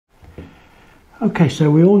Okay, so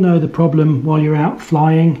we all know the problem while you're out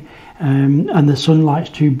flying and the sunlight's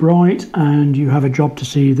too bright and you have a job to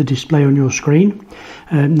see the display on your screen.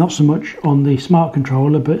 Not so much on the smart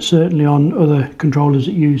controller, but certainly on other controllers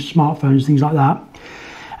that use smartphones, things like that.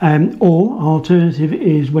 Or alternative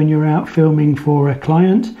is when you're out filming for a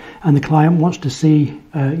client and the client wants to see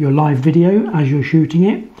your live video as you're shooting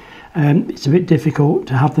it. It's a bit difficult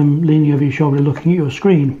to have them leaning over your shoulder looking at your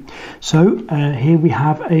screen. So here we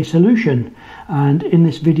have a solution, and in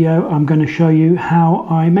this video I'm going to show you how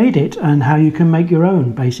I made it and how you can make your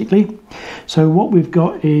own, basically. So what we've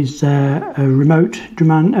got is a remote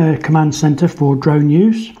command center for drone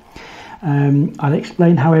use. I'll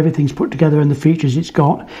explain how everything's put together and the features it's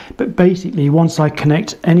got, but basically once I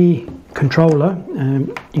connect any controller,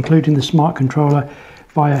 including the smart controller,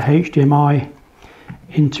 via HDMI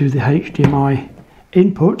into the HDMI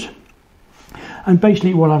input, and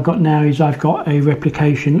basically what I've got now is I've got a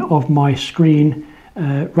replication of my screen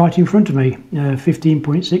right in front of me,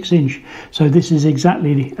 15.6 inch. So this is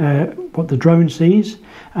exactly what the drone sees,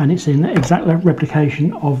 and it's an exact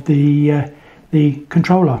replication of the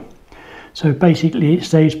controller. So basically it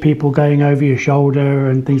saves people going over your shoulder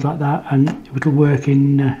and things like that, and it'll work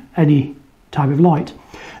in any type of light.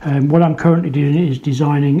 What I'm currently doing is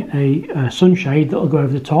designing a sunshade that will go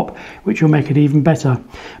over the top, which will make it even better.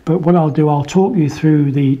 But what I'll do, I'll talk you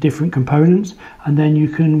through the different components, and then you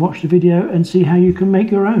can watch the video and see how you can make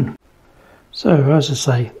your own. So as I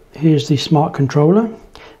say, here's the smart controller,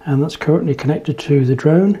 and that's currently connected to the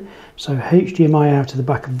drone. So HDMI out to the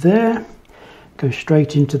back of there, go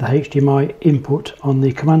straight into the HDMI input on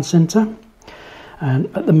the command center.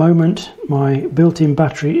 And at the moment my built-in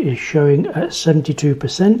battery is showing at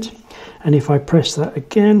 72%, and if I press that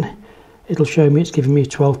again it'll show me it's giving me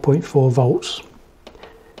 12.4 volts.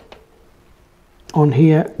 On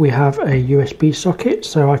here we have a USB socket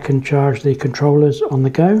so I can charge the controllers on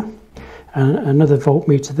the go, and another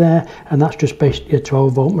voltmeter there, and that's just basically a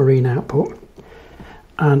 12 volt marine output.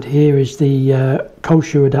 And here is the cold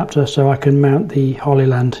shoe adapter so I can mount the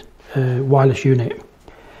Hollyland wireless unit.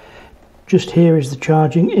 Just here is the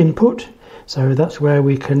charging input, so that's where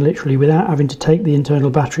we can literally, without having to take the internal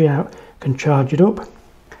battery out, can charge it up.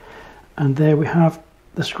 And there we have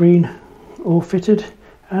the screen all fitted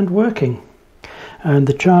and working. And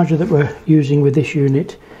the charger that we're using with this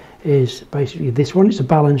unit is basically this one. It's a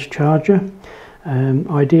balanced charger,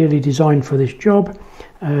 ideally designed for this job.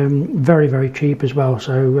 Very cheap as well,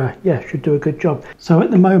 so yeah, should do a good job. So at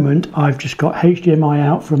the moment I've just got HDMI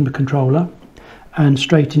out from the controller and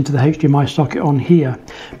straight into the HDMI socket on here.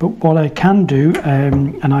 But what I can do,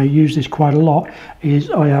 and I use this quite a lot,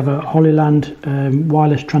 is I have a Hollyland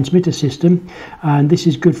wireless transmitter system, and this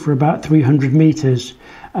is good for about 300 meters.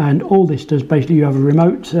 And all this does, basically you have a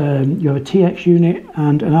remote, you have a TX unit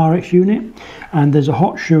and an RX unit, and there's a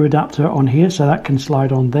hot shoe adapter on here, so that can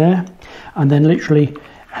slide on there, and then literally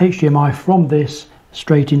HDMI from this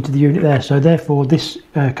straight into the unit there. So therefore this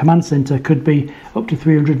command center could be up to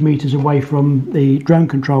 300 meters away from the drone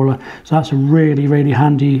controller, so that's a really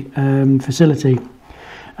handy facility.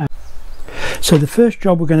 So the first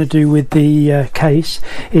job we're going to do with the case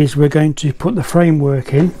is we're going to put the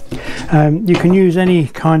framework in. You can use any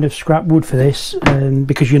kind of scrap wood for this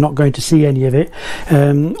because you're not going to see any of it,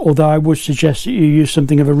 although I would suggest that you use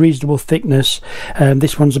something of a reasonable thickness.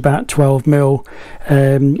 This one's about 12 mil,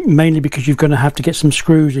 mainly because you're going to have to get some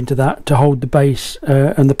screws into that to hold the base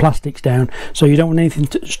and the plastics down, so you don't want anything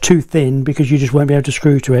too thin because you just won't be able to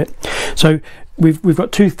screw to it. So we've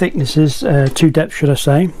got two thicknesses, two depths should I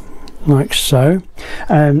say, like so.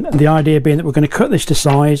 The idea being that we're going to cut this to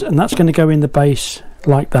size, and that's going to go in the base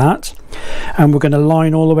like that, and we're going to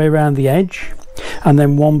line all the way around the edge, and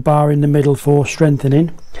then one bar in the middle for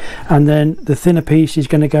strengthening, and then the thinner piece is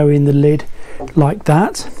going to go in the lid like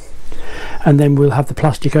that, and then we'll have the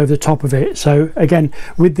plastic over the top of it. So again,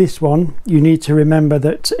 with this one you need to remember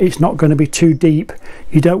that it's not going to be too deep.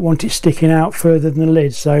 You don't want it sticking out further than the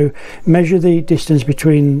lid, so measure the distance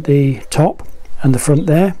between the top and the front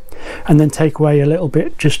there, and then take away a little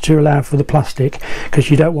bit just to allow for the plastic, because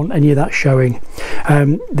you don't want any of that showing.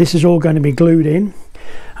 This is all going to be glued in,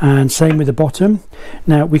 and same with the bottom.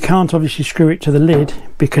 Now we can't obviously screw it to the lid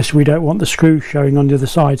because we don't want the screw showing on the other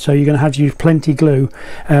side, so you're going to have to use plenty glue.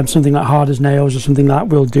 Something like hard as nails or something like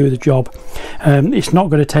that will do the job. It's not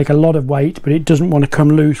going to take a lot of weight, but it doesn't want to come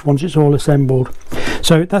loose once it's all assembled.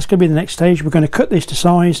 So that's going to be the next stage. We're going to cut this to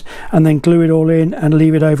size and then glue it all in and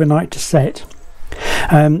leave it overnight to set.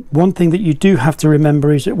 One thing that you do have to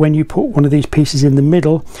remember is that when you put one of these pieces in the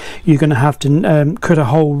middle, you're going to have to cut a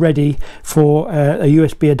hole ready for a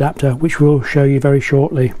USB adapter, which we'll show you very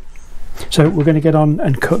shortly. So we're going to get on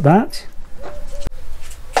and cut that.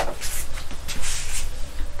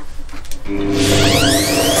 So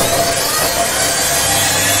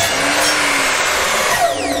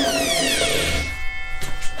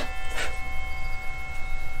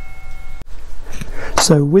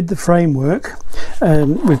with the framework,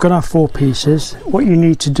 we've got our 4 pieces. What you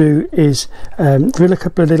need to do is drill a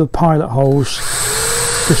couple of little pilot holes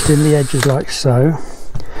just in the edges like so,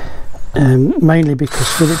 mainly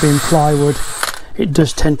because with it being plywood it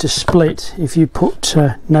does tend to split if you put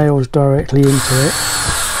nails directly into it.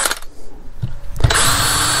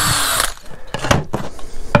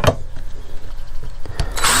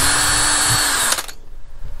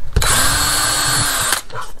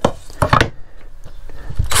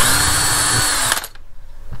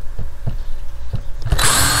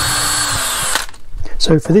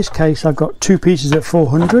 So for this case I've got 2 pieces at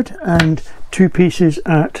 400 and 2 pieces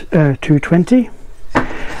at 220.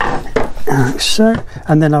 So,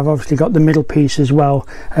 and then I've obviously got the middle piece as well,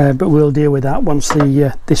 but we'll deal with that once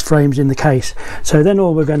this frame's in the case. So then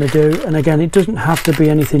all we're going to do, and again it doesn't have to be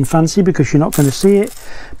anything fancy because you're not going to see it,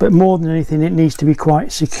 but more than anything it needs to be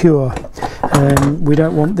quite secure. We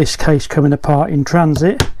don't want this case coming apart in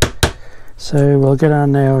transit, so we'll get our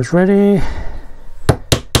nails ready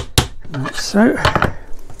like so.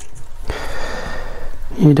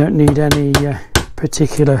 You don't need any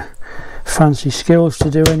particular fancy skills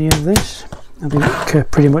to do any of this. I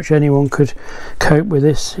think pretty much anyone could cope with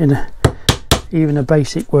this in even a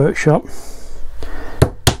basic workshop.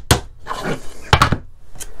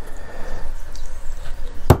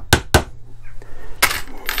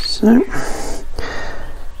 So,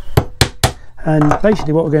 and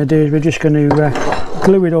basically what we're going to do is we're just going to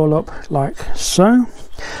glue it all up like so,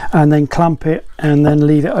 and then clamp it and then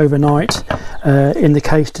leave it overnight in the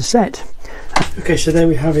case to set. Okay, so there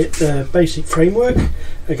we have it, the basic framework.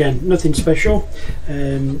 Again, nothing special,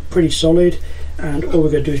 pretty solid, and all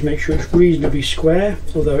we're going to do is make sure it's reasonably square,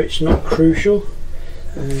 although it's not crucial.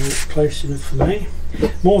 Close enough for me.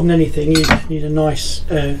 More than anything, you need a nice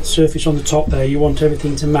surface on the top there. You want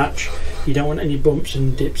everything to match. You don't want any bumps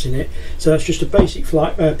and dips in it. So that's just a basic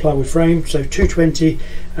plywood frame, so 220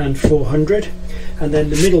 and 400, and then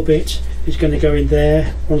the middle bit is going to go in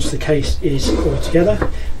there once the case is all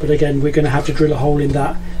together. But again, we're going to have to drill a hole in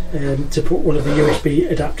that to put one of the USB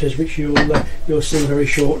adapters, which you'll see very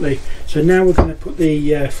shortly. So now we're going to put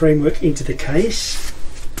the framework into the case.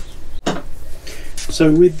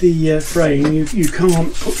 So with the frame, you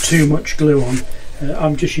can't put too much glue on.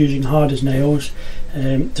 I'm just using hard as nails.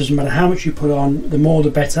 Doesn't matter how much you put on, the more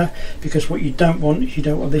the better, because what you don't want is you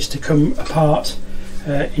don't want this to come apart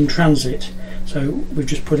in transit. So we've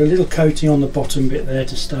just put a little coating on the bottom bit there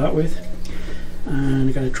to start with, and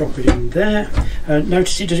I'm going to drop it in there.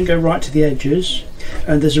 Notice it doesn't go right to the edges,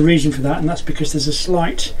 and there's a reason for that, and that's because there's a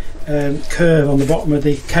slight curve on the bottom of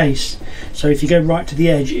the case. So if you go right to the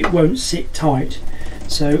edge, it won't sit tight.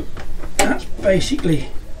 So that's basically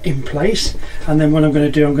in place, and then what I'm going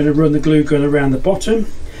to do, I'm going to run the glue gun around the bottom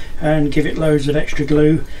and give it loads of extra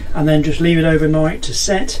glue, and then just leave it overnight to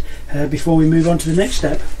set before we move on to the next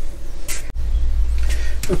step.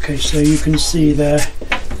 Okay, so you can see there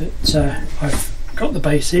that I've got the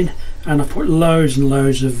base in, and I've put loads and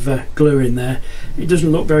loads of glue in there. It doesn't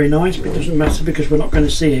look very nice, but it doesn't matter because we're not going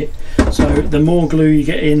to see it. So the more glue you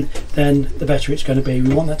get in, then the better it's going to be.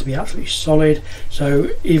 We want that to be absolutely solid, so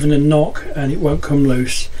even a knock and it won't come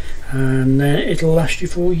loose, and it'll last you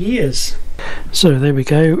for years. So there we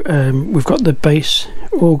go, we've got the base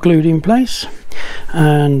all glued in place,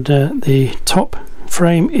 and the top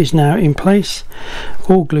frame is now in place,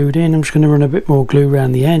 all glued in. I'm just going to run a bit more glue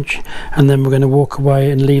around the edge, and then we're going to walk away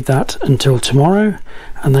and leave that until tomorrow,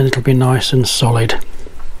 and then it'll be nice and solid.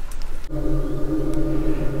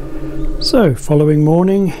 So following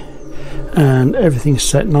morning, and everything's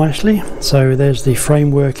set nicely. So there's the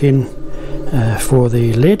framework in for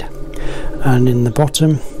the lid, and in the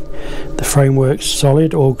bottom the framework's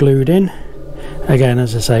solid, all glued in. Again,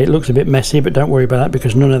 as I say, it looks a bit messy, but don't worry about that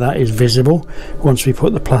because none of that is visible once we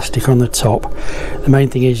put the plastic on the top. The main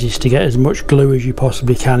thing is to get as much glue as you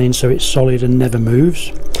possibly can in so it's solid and never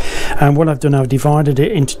moves. And what I've done, I've divided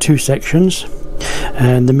it into 2 sections,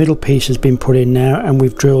 and the middle piece has been put in now, and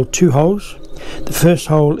we've drilled 2 holes. The first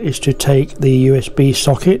hole is to take the USB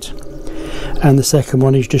socket, and the second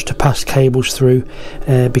one is just to pass cables through,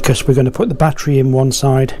 because we're going to put the battery in one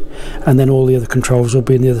side and then all the other controls will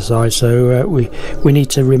be in the other side. So we need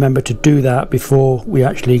to remember to do that before we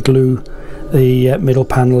actually glue the middle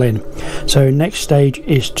panel in. So next stage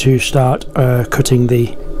is to start cutting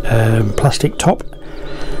the plastic top,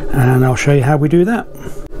 and I'll show you how we do that.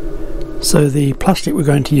 So the plastic we're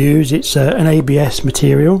going to use, it's an ABS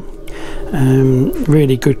material,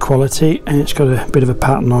 really good quality, and it's got a bit of a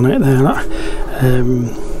pattern on it there,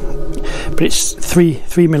 but it's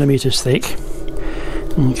 3mm thick.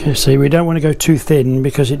 Okay, so we don't want to go too thin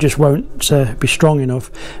because it just won't be strong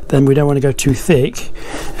enough. Then we don't want to go too thick,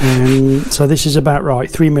 so this is about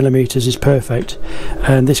right. 3mm is perfect,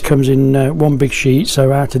 and this comes in one big sheet,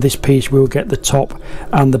 so out of this piece we'll get the top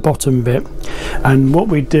and the bottom bit. And what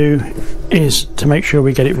we do is, to make sure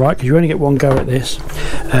we get it right, because you only get one go at this,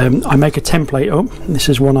 I make a template up. This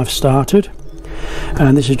is one I've started,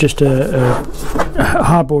 and this is just a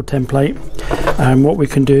hardboard template. And what we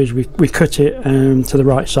can do is we cut it to the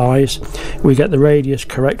right size. We get the radius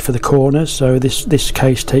correct for the corners, so this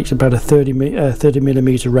case takes about a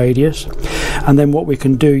 30mm radius. And then what we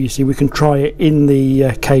can do, you see, we can try it in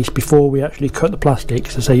the case before we actually cut the plastic,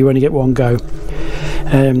 so say you only get one go.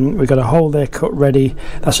 We've got a hole there cut ready.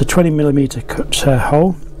 That's a 20mm cut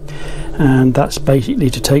hole, and that's basically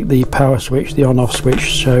to take the power switch, the on-off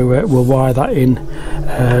switch, so we'll wire that in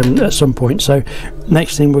at some point. So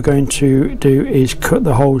next thing we're going to do is cut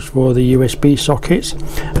the holes for the USB sockets,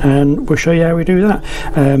 and we'll show you how we do that.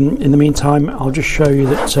 In the meantime, I'll just show you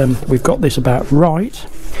that we've got this about right.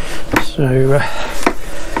 So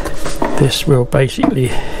this will basically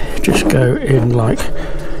just go in like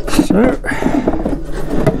so.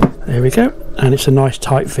 There we go, and it's a nice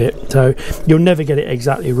tight fit. So you'll never get it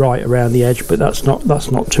exactly right around the edge, but that's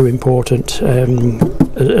not too important,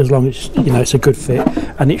 as long as you know it's a good fit.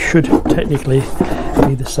 And it should technically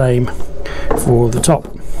be the same for the top.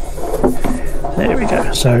 There we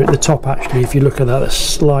go. So the top, actually, if you look at that, it's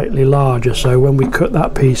slightly larger, so when we cut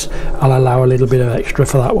that piece I'll allow a little bit of extra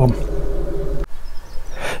for that one.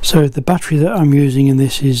 So the battery that I'm using in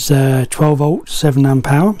this is 12 volt 7 amp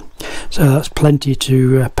hour, so that's plenty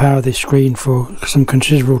to power this screen for some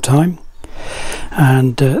considerable time.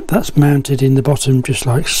 And that's mounted in the bottom just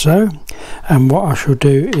like so, and what I shall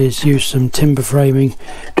do is use some timber framing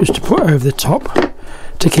just to put over the top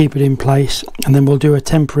to keep it in place, and then we'll do a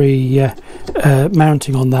temporary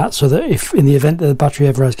mounting on that, so that if in the event that the battery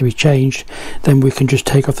ever has to be changed, then we can just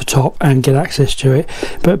take off the top and get access to it.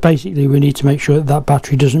 But basically we need to make sure that that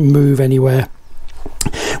battery doesn't move anywhere.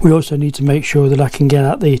 We also need to make sure that I can get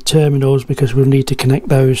at the terminals, because we'll need to connect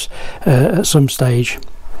those at some stage.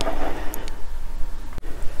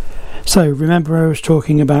 So remember I was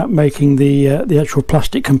talking about making the actual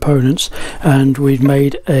plastic components, and we've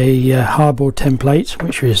made a hardboard template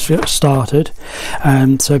which is started.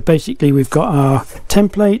 And so basically we've got our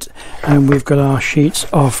template and we've got our sheets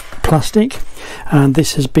of plastic, and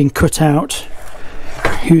this has been cut out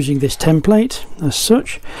using this template as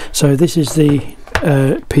such. So this is the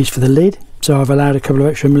piece for the lid, so I've allowed a couple of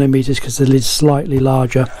extra millimeters because the lid's slightly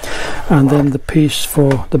larger, and then the piece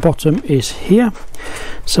for the bottom is here.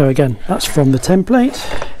 So again, that's from the template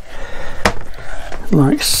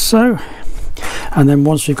like so, and then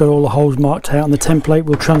once we've got all the holes marked out on the template,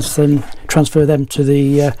 we'll transfer them to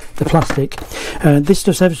the plastic. This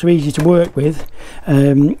stuff's ever so easy to work with.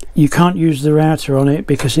 You can't use the router on it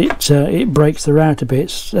because it breaks the router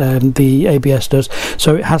bits, the ABS does,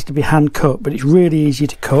 so it has to be hand cut, but it's really easy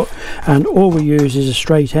to cut, and all we use is a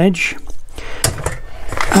straight edge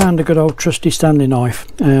and a good old trusty Stanley knife,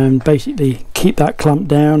 and basically keep that clamped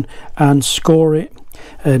down and score it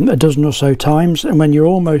a dozen or so times, and when you're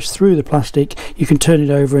almost through the plastic you can turn it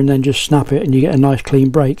over and then just snap it and you get a nice clean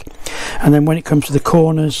break. And then when it comes to the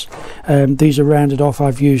corners, these are rounded off.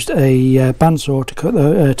 I've used a bandsaw to cut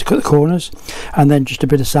the corners, and then just a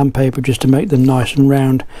bit of sandpaper just to make them nice and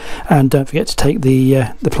round. And don't forget to take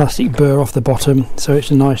the plastic burr off the bottom, so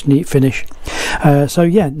it's a nice neat finish. So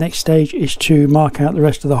yeah, next stage is to mark out the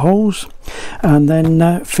rest of the holes and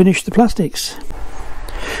then finish the plastics.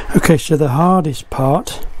 Okay, so the hardest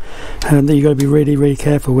part that you've got to be really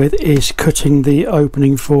careful with is cutting the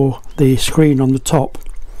opening for the screen on the top.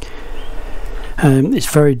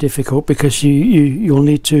 It's very difficult because you'll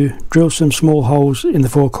need to drill some small holes in the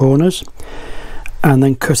four corners and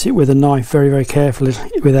then cut it with a knife very carefully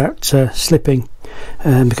without slipping,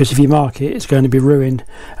 because if you mark it, it's going to be ruined.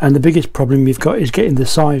 And the biggest problem you've got is getting the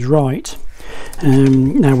size right.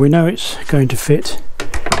 Now we know it's going to fit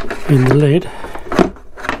in the lid.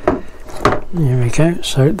 There we go,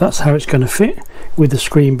 so that's how it's going to fit with the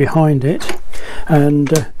screen behind it. And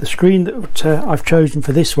the screen that I've chosen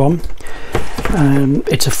for this one,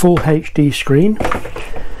 it's a full HD screen,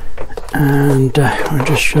 and I'll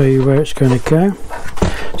just show you where it's going to go.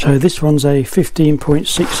 So this one's a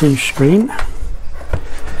 15.6 inch screen,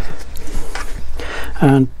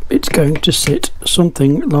 and it's going to sit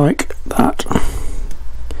something like that.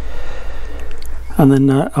 And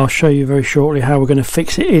then I'll show you very shortly how we're going to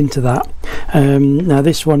fix it into that. Now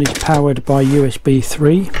this one is powered by USB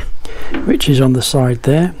 3, which is on the side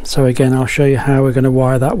there. So again, I'll show you how we're going to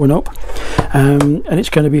wire that one up, and it's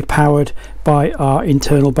going to be powered by our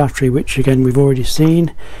internal battery, which again we've already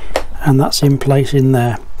seen, and that's in place in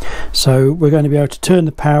there. So we're going to be able to turn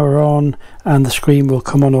the power on and the screen will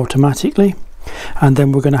come on automatically, and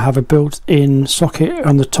then we're going to have a built-in socket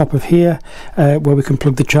on the top of here where we can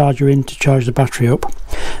plug the charger in to charge the battery up.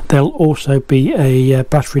 There'll also be a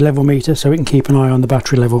battery level meter so we can keep an eye on the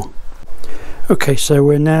battery level. Okay, so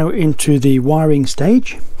we're now into the wiring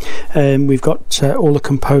stage. We've got all the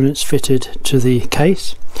components fitted to the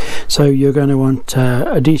case. So you're going to want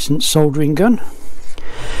a decent soldering gun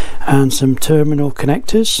and some terminal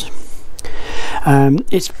connectors.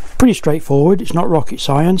 It's pretty straightforward, it's not rocket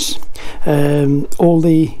science. All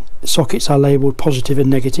the sockets are labelled positive and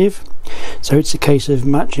negative, so it's a case of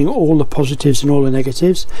matching all the positives and all the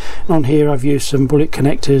negatives. And on here I've used some bullet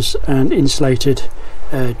connectors and insulated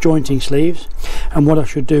jointing sleeves, and what I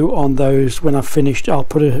should do on those when I've finished, I'll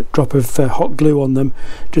put a drop of hot glue on them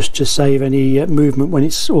just to save any movement when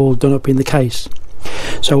it's all done up in the case.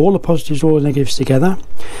 So all the positives, all the negatives together.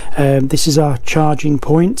 This is our charging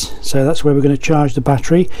point, so that's where we're going to charge the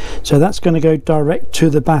battery. So that's going to go direct to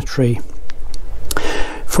the battery.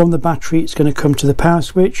 From the battery it's going to come to the power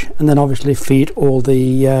switch, and then obviously feed all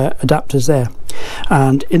the adapters there.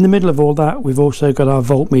 And in the middle of all that we've also got our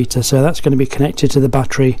voltmeter, so that's going to be connected to the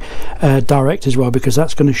battery direct as well, because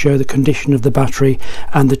that's going to show the condition of the battery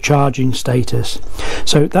and the charging status.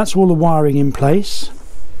 So that's all the wiring in place.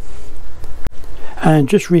 And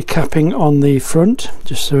just recapping on the front,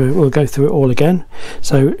 just so we'll go through it all again.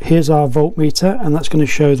 So here's our voltmeter, and that's going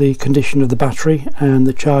to show the condition of the battery and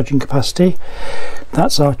the charging capacity.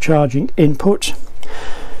 That's our charging input,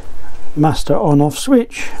 master on-off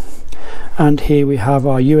switch, and here we have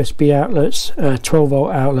our USB outlets, 12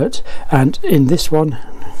 volt outlet, and in this one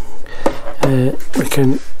we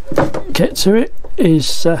can get to it,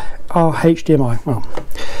 is our HDMI. Well,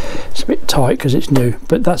 it's a bit tight because it's new,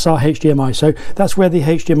 but that's our HDMI. So that's where the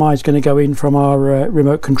HDMI is going to go in from our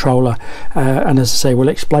remote controller, and as I say, we'll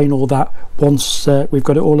explain all that once we've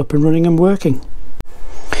got it all up and running and working.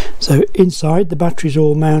 So inside, the battery's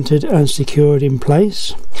all mounted and secured in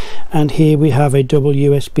place, and here we have a double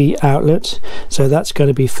USB outlet, so that's going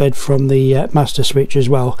to be fed from the master switch as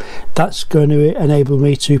well. That's going to enable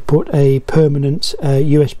me to put a permanent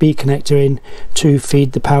USB connector in to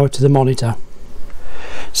feed the power to the monitor.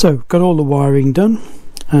 So got all the wiring done,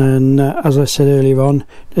 and as I said earlier on,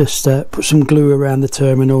 just put some glue around the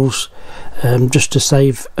terminals just to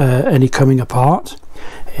save any coming apart.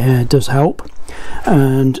 It does help.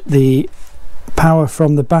 And the power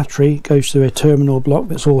from the battery goes through a terminal block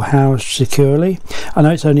that's all housed securely. I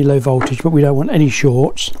know it's only low voltage, but we don't want any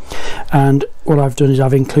shorts, and what I've done is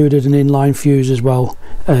I've included an inline fuse as well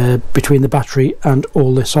between the battery and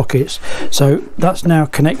all the sockets. So that's now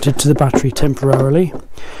connected to the battery temporarily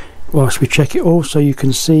whilst we check it all. So you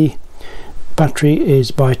can see battery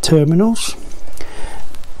is by terminals,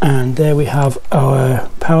 and there we have our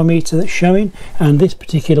power meter that's showing, and this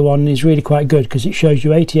particular one is really quite good because it shows you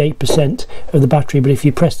 88% of the battery, but if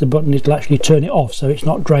you press the button it'll actually turn it off, so it's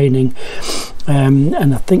not draining. And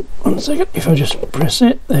I think, one second, if I just press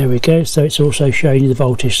it, there we go, so it's also showing you the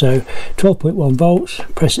voltage. So 12.1 volts,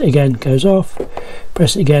 press it again, goes off,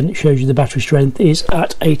 press it again, it shows you the battery strength is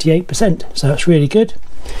at 88%, so that's really good.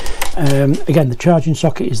 Again, the charging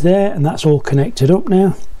socket is there, and that's all connected up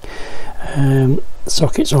now.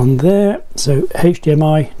 Sockets on there, so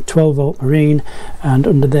HDMI, 12 volt marine, and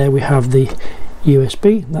under there we have the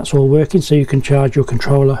USB. That's all working, so you can charge your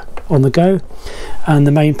controller on the go, and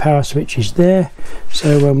the main power switch is there,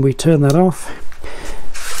 so when we turn that off,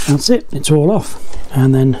 that's it, it's all off,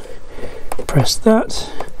 and then press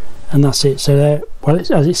that and that's it. So there, well,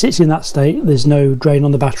 as it sits in that state, there's no drain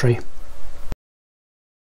on the battery.